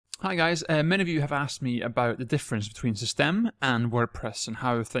Hi guys, many of you have asked me about the difference between Systeme and WordPress and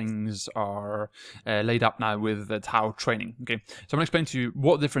how things are laid up now with the TAO training. Okay, so I'm going to explain to you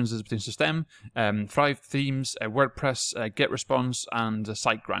what the difference is between Systeme, Thrive themes, WordPress, GetResponse, and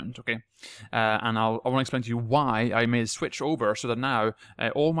SiteGround. Okay, and I want to explain to you why I made a switch over so that now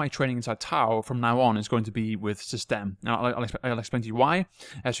all my training inside TAO from now on is going to be with Systeme. Now I'll explain to you why,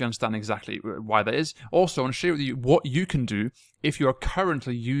 so you understand exactly why that is. Also, I want to share with you what you can do if you are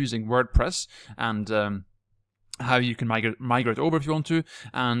currently using WordPress and how you can migrate over if you want to,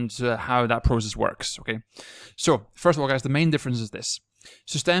 and how that process works. Okay, so first of all, guys, the main difference is this: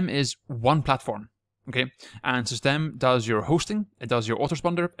 Systeme is one platform. Okay, and Systeme does your hosting, it does your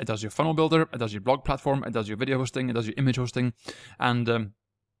autoresponder, it does your funnel builder, it does your blog platform, it does your video hosting, it does your image hosting, and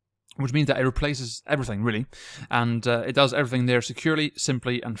which means that it replaces everything, really, and it does everything there securely,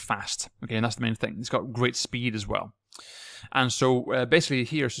 simply, and fast. Okay, and that's the main thing. It's got great speed as well. And so basically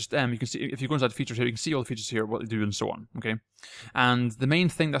here, Systeme, you can see, if you go inside the features here, you can see all the features here, what they do, and so on. Okay, and the main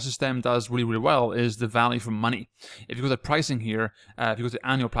thing that Systeme does really, really well is the value for money. If you go to pricing here, if you go to the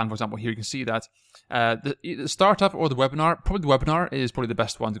annual plan, for example, here you can see that the startup or the webinar, probably the webinar is probably the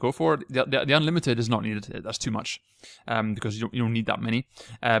best one to go for. The unlimited is not needed; that's too much because you don't need that many.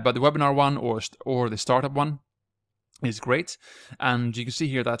 But the webinar one or the startup one is great, and you can see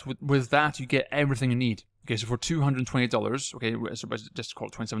here that with that you get everything you need. Okay, so for $228, okay, so just call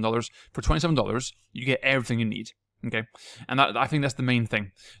it $27. For $27, you get everything you need. Okay, and I think that's the main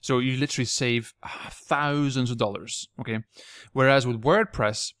thing. So you literally save thousands of dollars. Okay, whereas with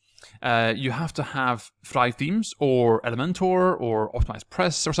WordPress, you have to have Thrive themes or Elementor or Optimized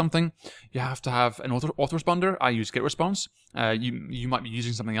Press or something. You have to have an autoresponder. I use GetResponse. You might be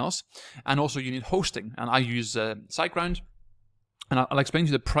using something else, and also you need hosting. And I use SiteGround. And I'll explain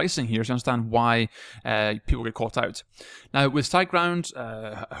to you the pricing here so you understand why people get caught out. Now, with SiteGround,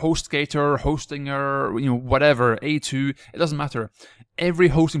 HostGator, Hostinger, whatever, A2, it doesn't matter. Every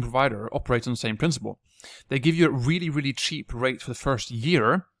hosting provider operates on the same principle. They give you a really, really cheap rate for the first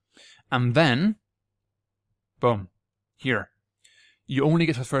year, and then, boom, here. You only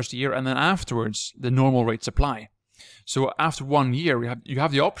get for the first year, and then afterwards, the normal rates apply. So after 1 year, you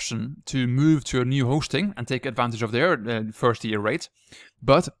have the option to move to a new hosting and take advantage of their first year rate.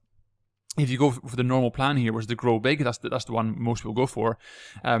 But if you go for the normal plan here, which is the Grow Big, that's the one most people go for.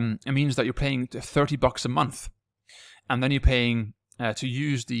 It means that you're paying $30 a month, and then you're paying to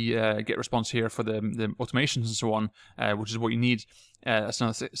use the GetResponse here for the automations and so on, which is what you need. That's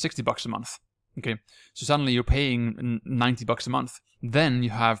another $60 a month. Okay, so suddenly you're paying $90 a month. Then you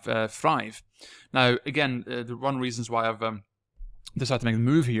have Thrive. Now, again, the one reasons why I've decided to make the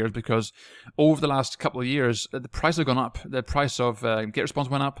move here is because over the last couple of years, the price has gone up. The price of GetResponse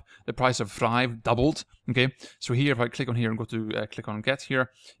went up. The price of Thrive doubled. Okay, so here, if I click on here and go to click on Get here,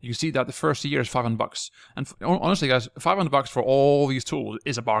 you can see that the first year is $500. And honestly, guys, $500 for all these tools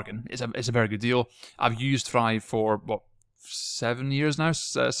is a bargain. It's a very good deal. I've used Thrive for what, 7 years now,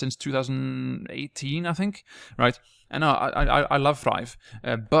 since 2018, I think, right? And I love Thrive,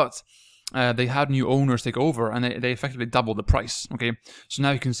 but they had new owners take over, and they effectively doubled the price. Okay, so now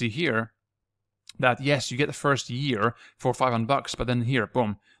you can see here that yes, you get the first year for $500, but then here,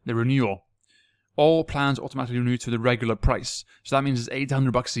 boom, the renewal. All plans automatically renew to the regular price, so that means it's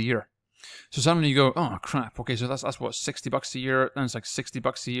 $800 a year. So suddenly you go, oh crap, okay, so that's what, $60 a year, then it's like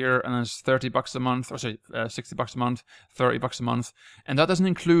 $60 a year, and then it's $30 a month, or sorry, $60 a month, $30 a month, and that doesn't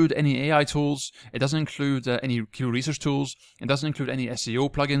include any AI tools, it doesn't include any keyword research tools, it doesn't include any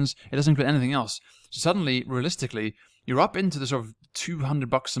SEO plugins, it doesn't include anything else. So suddenly, realistically, you're up into the sort of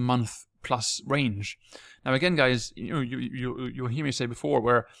 $200 a month plus range. Now again, guys, you'll hear me say before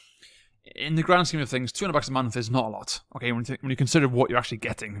where in the grand scheme of things, $200 a month is not a lot. Okay, when you consider what you're actually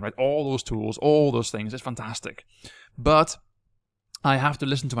getting, right? All those tools, all those things, it's fantastic. But I have to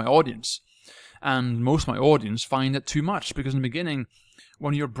listen to my audience, and most of my audience find it too much because in the beginning,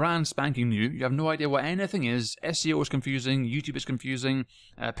 when you're brand spanking new, you have no idea what anything is. SEO is confusing, YouTube is confusing,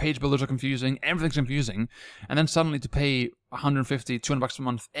 page builders are confusing, everything's confusing, and then suddenly to pay $150, $200 a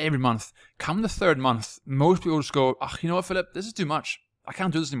month every month, come the third month, most people just go, oh, you know what, Philip, this is too much. I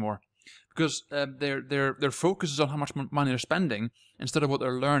can't do this anymore. Because their focus is on how much money they're spending instead of what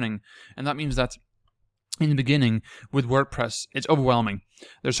they're learning. And that means that in the beginning with WordPress, it's overwhelming.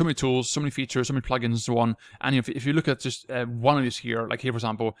 There's so many tools, so many features, so many plugins and so on. And if you look at just one of these here, like here for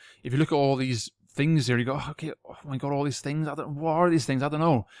example, if you look at all these things here, you go, okay, oh my God, all these things, what are these things? I don't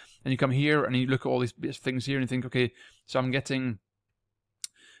know. And you come here and you look at all these things here and you think, okay, so I'm getting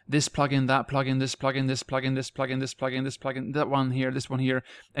this plugin, that plugin, this plugin, this plugin, this plugin, this plugin, this plugin, that one here, this one here,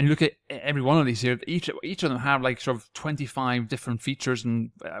 and you look at every one of these here. Each of them have like sort of 25 different features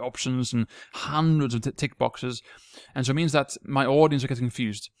and options and hundreds of tick boxes, and so it means that my audience are getting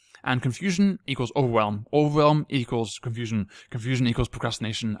confused. And confusion equals overwhelm. Overwhelm equals confusion. Confusion equals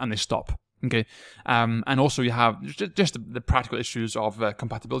procrastination, and they stop. Okay, and also you have just the practical issues of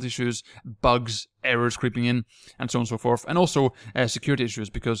compatibility issues, bugs, errors creeping in, and so on and so forth, and also security issues,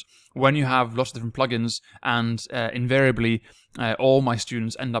 because when you have lots of different plugins, and invariably all my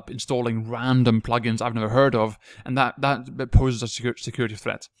students end up installing random plugins I've never heard of, and that poses a security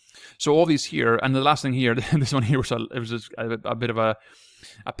threat. So all these here, and the last thing here, this one here was a bit of a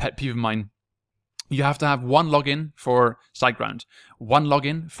pet peeve of mine. You have to have one login for SiteGround, one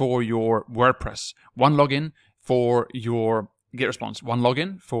login for your WordPress, one login for your GetResponse, one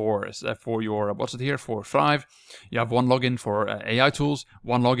login for your, what's it here, for Thrive. You have one login for AI tools,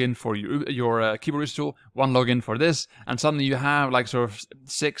 one login for your keyboard research tool, one login for this, and suddenly you have like sort of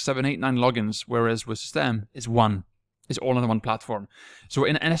 6, 7, 8, 9 logins, whereas with Systeme, it's one. It's all on one platform. So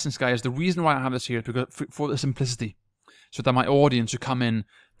in essence, guys, the reason why I have this here is because for the simplicity, so that my audience who come in,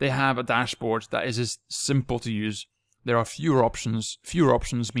 they have a dashboard that is as simple to use. There are fewer options. Fewer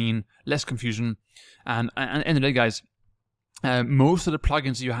options mean less confusion. And at the end of the day, guys, most of the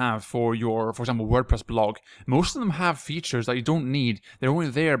plugins you have for your, for example, WordPress blog, most of them have features that you don't need. They're only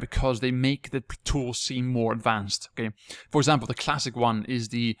there because they make the tool seem more advanced. Okay. For example, the classic one is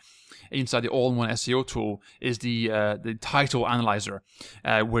inside the all-in-one SEO tool is the title analyzer,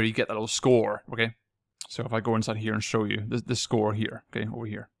 where you get that little score. Okay. So if I go inside here and show you this score here, okay, over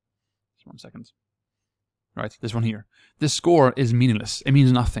here. Just 1 second. Right, this one here. This score is meaningless. It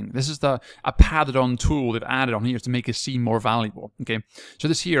means nothing. This is a padded on tool they've added on here to make it seem more valuable. Okay, so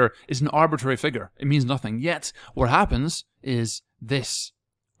this here is an arbitrary figure. It means nothing. Yet, what happens is this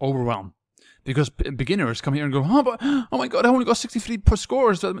overwhelm. Because beginners come here and go, oh my god, I only got 63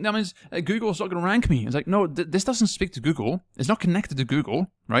 scores. That means Google's not going to rank me. It's like, no, this doesn't speak to Google. It's not connected to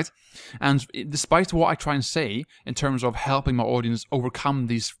Google, right? And despite what I try and say in terms of helping my audience overcome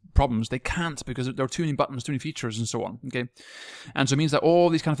these problems, they can't, because there are too many buttons, too many features, and so on. Okay, and so it means that all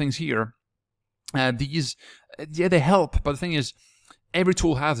these kind of things here, they help. But the thing is, every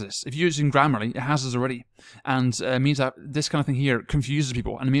tool has this. If you're using Grammarly, it has this already. And it means that this kind of thing here confuses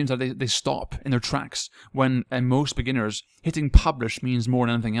people. And it means that they stop in their tracks when most beginners, hitting publish means more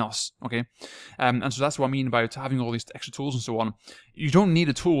than anything else. Okay? And so that's what I mean about having all these extra tools and so on. You don't need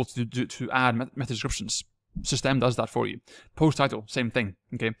a tool to add meta descriptions. Systeme does that for you. Post title, same thing.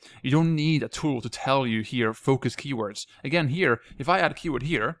 Okay? You don't need a tool to tell you here, focus keywords. Again, here, if I add a keyword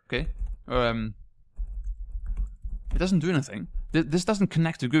here, okay, it doesn't do anything. This doesn't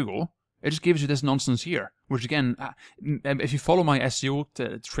connect to Google. It just gives you this nonsense here, which again, if you follow my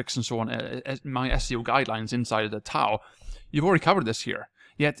SEO tricks and so on, my SEO guidelines inside of the TAO, you've already covered this here.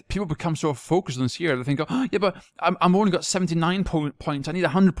 Yet people become so focused on this here, they think, oh, yeah, but I'm only got 79 points, I need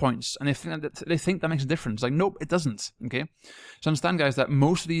 100 points, and they think that makes a difference. Like, nope, it doesn't, okay? So understand, guys, that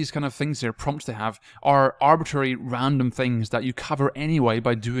most of these kind of things here, prompts they have, are arbitrary, random things that you cover anyway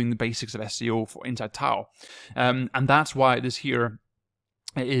by doing the basics of SEO for inside TAO. And that's why this here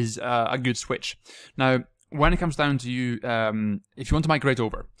is a good switch. Now, when it comes down to you, if you want to migrate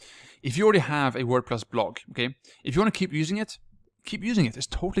over, if you already have a WordPress blog, okay, if you want to keep using it, keep using it. It's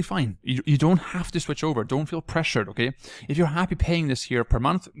totally fine. You don't have to switch over. Don't feel pressured, okay? If you're happy paying this here per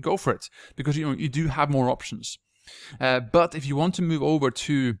month, go for it, because you do have more options. But if you want to move over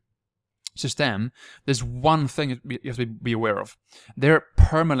to Systeme, there's one thing you have to be aware of. Their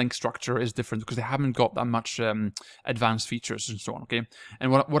permalink structure is different because they haven't got that much advanced features and so on, okay?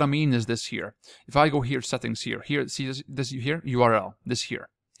 And what I mean is this here. If I go here, settings here, see this here, URL, this here.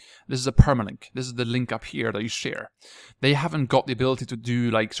 This is a permalink. This is the link up here that you share. They haven't got the ability to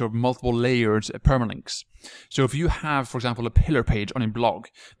do like sort of multiple layered permalinks. So if you have, for example, a pillar page on a blog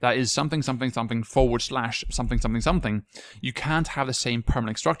that is something, something, something, / something, something, something, you can't have the same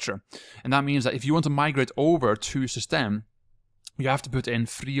permalink structure. And that means that if you want to migrate over to Systeme, you have to put in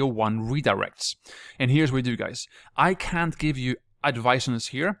 301 redirects. And here's what we do, guys. I can't give you advice on this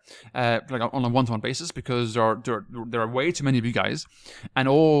here, like on a one-to-one basis, because there are way too many of you guys, and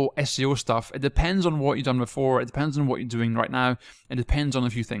all SEO stuff, it depends on what you've done before, it depends on what you're doing right now, it depends on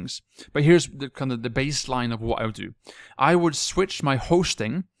a few things. But here's the kind of the baseline of what I would do. I would switch my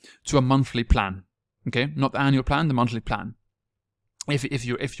hosting to a monthly plan, okay, not the annual plan, the monthly plan. If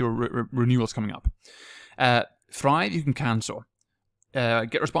your renewal is coming up, Thrive you can cancel.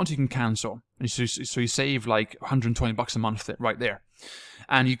 GetResponse you can cancel, and so you save like $120 a month right there,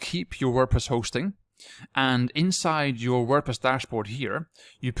 and you keep your WordPress hosting, And inside your WordPress dashboard here,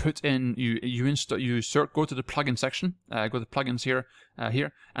 you put in go to the plugin section, go to plugins here,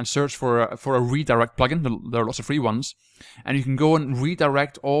 and search for a redirect plugin. There are lots of free ones, and you can go and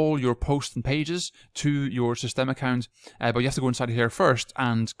redirect all your posts and pages to your Systeme account. But you have to go inside here first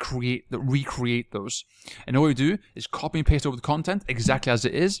and recreate those. And all you do is copy and paste over the content exactly as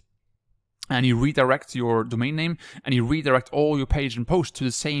it is. And you redirect your domain name, and you redirect all your page and post to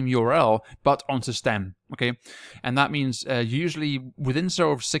the same URL, but on Systeme, okay? And that means usually within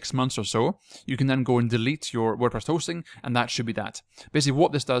sort of 6 months or so, you can then go and delete your WordPress hosting, and that should be that. Basically,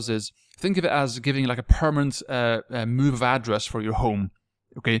 what this does is, think of it as giving like a permanent move of address for your home,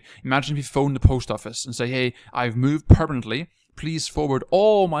 okay? Imagine if you phone the post office and say, hey, I've moved permanently, please forward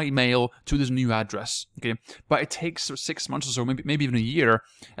all my mail to this new address, okay? But it takes 6 months or so, maybe even a year,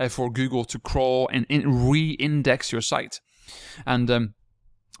 for Google to crawl and re-index your site. And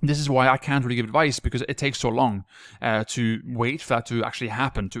this is why I can't really give advice, because it takes so long to wait for that to actually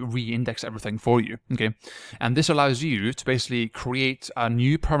happen, to re-index everything for you, okay? And this allows you to basically create a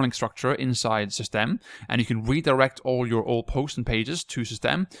new permalink structure inside Systeme, and you can redirect all your old posts and pages to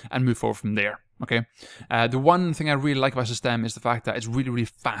Systeme and move forward from there. Okay, the one thing I really like about Systeme is the fact that it's really, really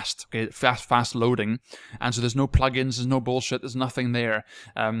fast. Okay, fast loading, and so there's no plugins, there's no bullshit, there's nothing there,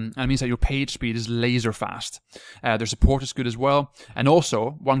 and it means that your page speed is laser fast. Their support is good as well, and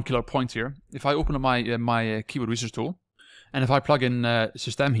also one killer point here. If I open up my keyword research tool, and if I plug in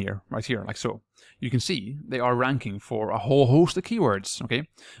Systeme here, right here, like so, you can see they are ranking for a whole host of keywords. Okay,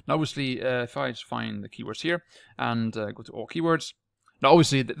 now obviously, if I just find the keywords here and go to all keywords. Now,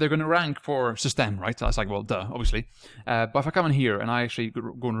 obviously, they're going to rank for Systeme, right? That's like, well, duh, obviously. But if I come in here and I actually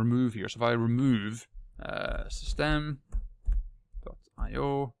go and remove here, so if I remove Systeme.io,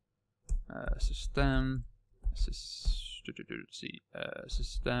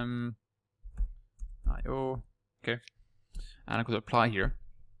 Systeme.io, okay, and I go to apply here,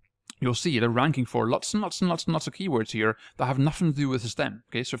 you'll see they're ranking for lots and lots and lots and lots of keywords here that have nothing to do with Systeme.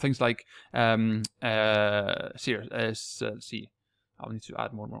 Okay, so things like, let's see. I'll need to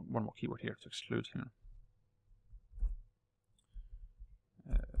add one more keyword here to exclude.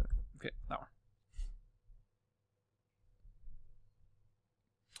 Okay, that one.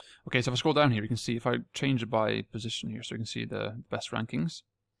 Okay, so if I scroll down here, you can see if I change it by position here, so you can see the best rankings.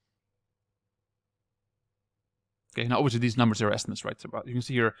 Okay, now obviously these numbers are estimates, right? So you can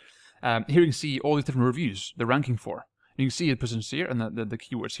see here, here you can see all these different reviews they're ranking for. You can see the positions here and the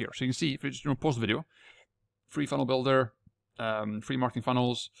keywords here. So you can see if you just pause the video, free funnel builder. Free marketing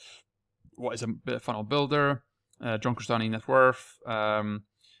funnels, what is a funnel builder, Drunkers Dining net worth,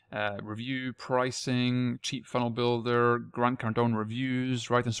 review pricing, cheap funnel builder, Grant Cardone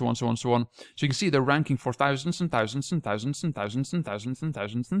reviews, right, and so on, so on, so on. So you can see they're ranking for thousands and thousands and thousands and thousands and thousands and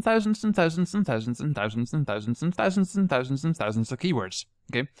thousands and thousands and thousands and thousands and thousands and thousands and thousands and thousands and thousands of keywords.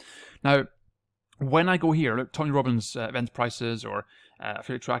 Okay, now when I go here, look, Tony Robbins event prices or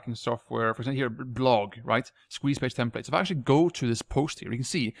affiliate tracking software, for example, here, blog, right? Squeeze page templates. If I actually go to this post here, you can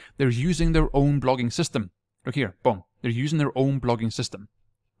see they're using their own blogging system. Look here, boom. They're using their own blogging system,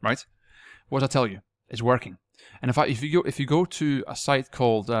 right? What does that tell you? It's working. And if you go to a site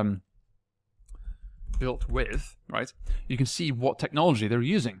called Built With, right? You can see what technology they're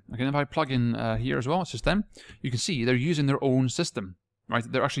using. Okay, if I plug in here as well, Systeme, you can see they're using their own system, right?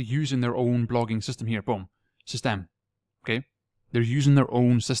 They're actually using their own blogging system here. Boom, Systeme. Okay. They're using their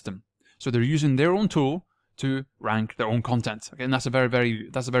own system, so they're using their own tool to rank their own content. Okay, and that's a very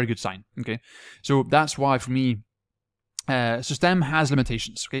good sign. Okay, so that's why for me, Systeme has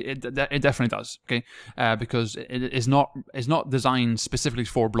limitations. Okay, it definitely does. Okay, because it is not designed specifically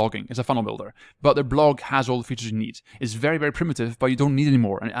for blogging. It's a funnel builder, but their blog has all the features you need. It's very primitive, but you don't need any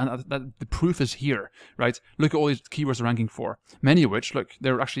more. And the proof is here, right? Look at all these keywords they're ranking for. Many of which, look,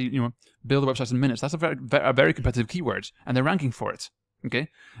 they're actually build websites in minutes. That's a very competitive keyword, and they're ranking for it. Okay,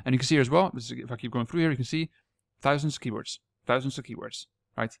 and you can see here as well. If I keep going through here, you can see thousands of keywords,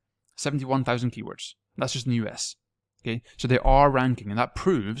 right? 71,000 keywords. That's just in the US. Okay, so they are ranking, and that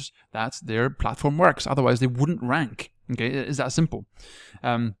proves that their platform works. Otherwise, they wouldn't rank. Okay, it's that simple.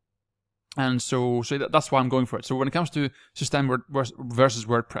 And so that's why I'm going for it. So when it comes to Systeme versus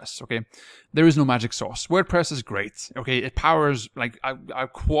WordPress, okay, there is no magic sauce. WordPress is great. Okay, it powers like a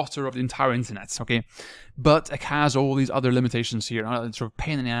quarter of the entire internet. Okay, but it has all these other limitations here. It's sort of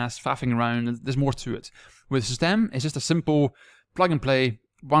pain in the ass, faffing around, and there's more to it. With Systeme, it's just a simple plug and play.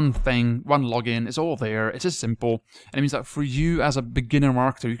 One thing, one login, it's all there, it's just simple, and it means that for you as a beginner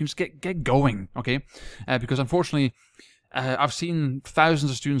marketer, you can just get going, okay? Because unfortunately, I've seen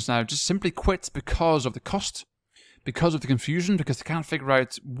thousands of students now just simply quit because of the cost, because of the confusion, because they can't figure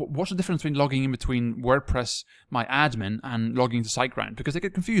out what's the difference between logging in between WordPress, my admin, and logging into SiteGround, because they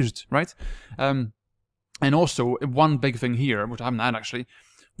get confused, right? And also, one big thing here, which I haven't had actually,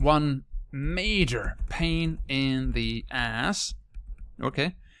 one major pain in the ass,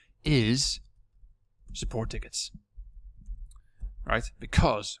 okay, is support tickets, right?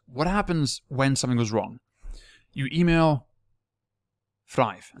 Because what happens when something goes wrong? You email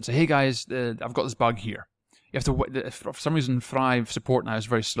Thrive and say, hey guys, I've got this bug here. You have to wait. For some reason, Thrive support now is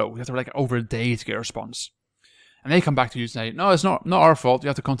very slow. You have to wait like over a day to get a response. And they come back to you and say, no, it's not our fault. You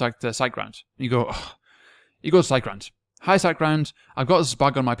have to contact SiteGround. And you go, ugh. You go to SiteGround. Hi SiteGround, I've got this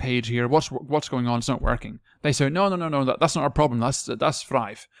bug on my page here. What's going on? It's not working. They say, no, that's not our problem. That's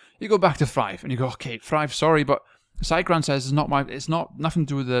Thrive. You go back to Thrive and you go, okay, Thrive, sorry, but SiteGround says it's not nothing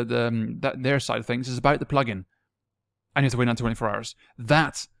to do with their side of things. It's about the plugin. And you have to wait until 24 hours.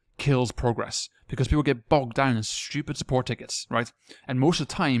 That kills progress because people get bogged down in stupid support tickets, right? And most of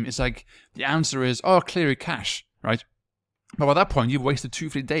the time, it's like the answer is, oh, clear your cache, right? But by that point, you've wasted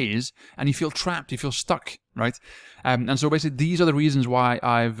 2-3 days and you feel trapped, you feel stuck, right? And so basically, these are the reasons why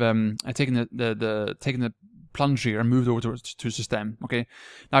I've taken the plunge here and moved over to Systeme. Okay.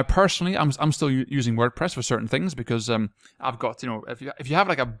 Now, personally, I'm still using WordPress for certain things because I've got, if you have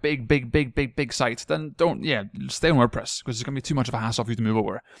like a big site, then stay on WordPress because it's gonna be too much of a hassle for you to move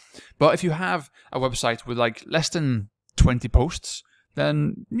over. But if you have a website with like less than 20 posts,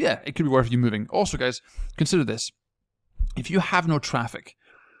 then yeah, it could be worth you moving. Also, guys, consider this: if you have no traffic,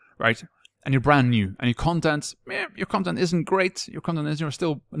 right, and you're brand new and your content isn't great, your content is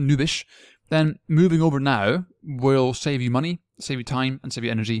still noobish, then moving over now will save you money, save you time, and save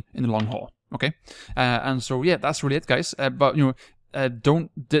you energy in the long haul. Okay, and so yeah, that's really it, guys. But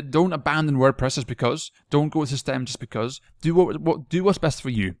don't abandon WordPress just because. Don't go with Systeme just because. Do what's best for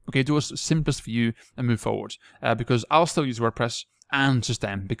you. Okay, do what's simplest for you and move forward. Because I'll still use WordPress and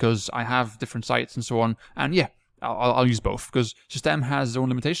Systeme because I have different sites and so on. And yeah, I'll use both because Systeme has its own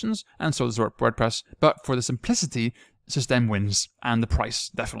limitations and so does WordPress. But for the simplicity, Systeme wins, and the price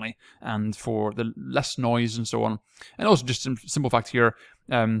definitely, and for the less noise and so on. And also just some simple fact here,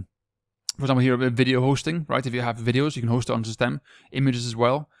 for example here with video hosting, right? If you have videos, you can host it on Systeme, images as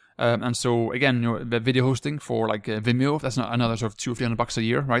well. And so again, the video hosting for like Vimeo, that's not another sort of $200 or $300 a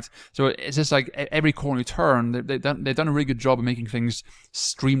year, right? So it's just like every corner you turn, they've done a really good job of making things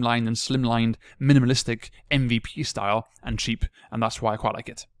streamlined and slimlined, minimalistic, MVP style, and cheap, and that's why I quite like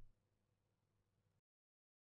it.